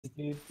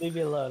Dude, leave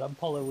me alone. I'm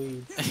pulling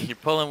weeds. You're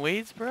pulling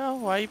weeds, bro?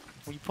 Why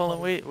you pulling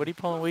weed? What are you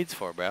pulling weeds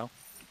for, bro?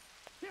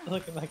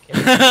 Look at my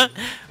character.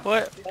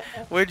 What?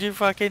 Where'd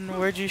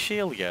your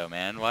shield go,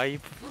 man? Why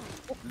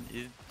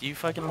you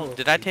fucking,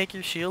 did I take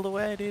your shield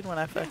away, dude, when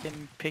I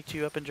fucking picked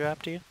you up and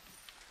dropped you?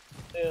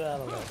 Dude, I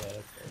don't know, man.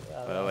 I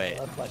don't Oh know. wait.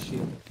 That's my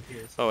shield.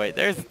 Here, so Oh wait,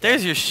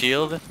 there's your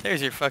shield.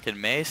 There's your fucking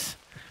mace.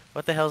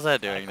 What the hell's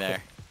that doing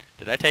there?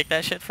 Did I take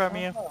that shit from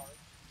you?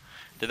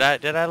 Did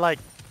I like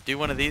do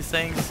one of these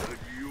things?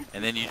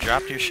 And then you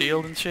dropped your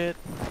shield and shit?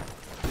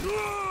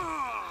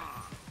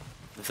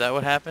 Is that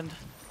what happened?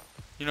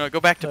 You know what, go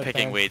back to Look,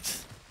 picking man.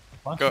 weeds.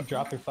 Why don't Go. you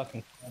drop your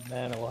fucking gun,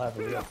 man, and we'll have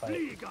a real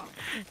fight.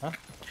 Huh?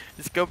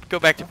 Just go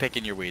back to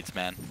picking your weeds,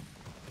 man.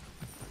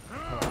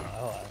 Hold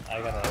on.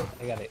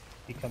 I gotta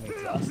become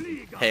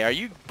exhausted. Hey, are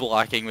you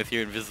blocking with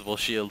your invisible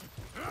shield?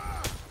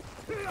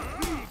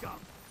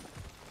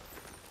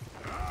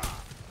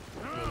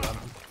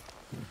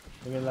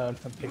 Leave me alone.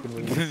 I'm picking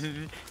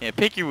weeds. Yeah,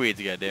 pick your weeds,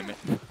 goddammit.